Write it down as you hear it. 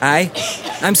Hi,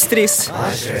 I'm stressed.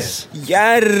 Stress.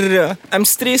 Yeah, I'm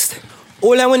stressed.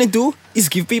 All I want to do is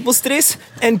give people stress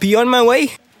and be on my way.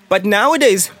 But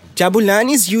nowadays,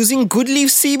 Jabulani is using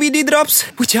Goodleaf CBD drops,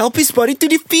 which help his body to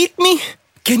defeat me.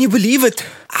 Can you believe it?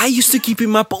 I used to keep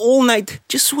him up all night,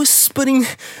 just whispering,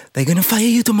 they're gonna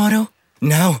fire you tomorrow.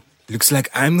 Now, looks like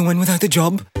I'm the one without a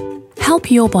job.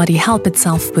 Help your body help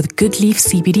itself with Goodleaf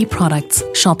CBD products.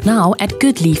 Shop now at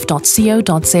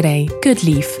goodleaf.co.za.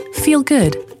 Goodleaf. Feel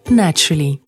good naturally.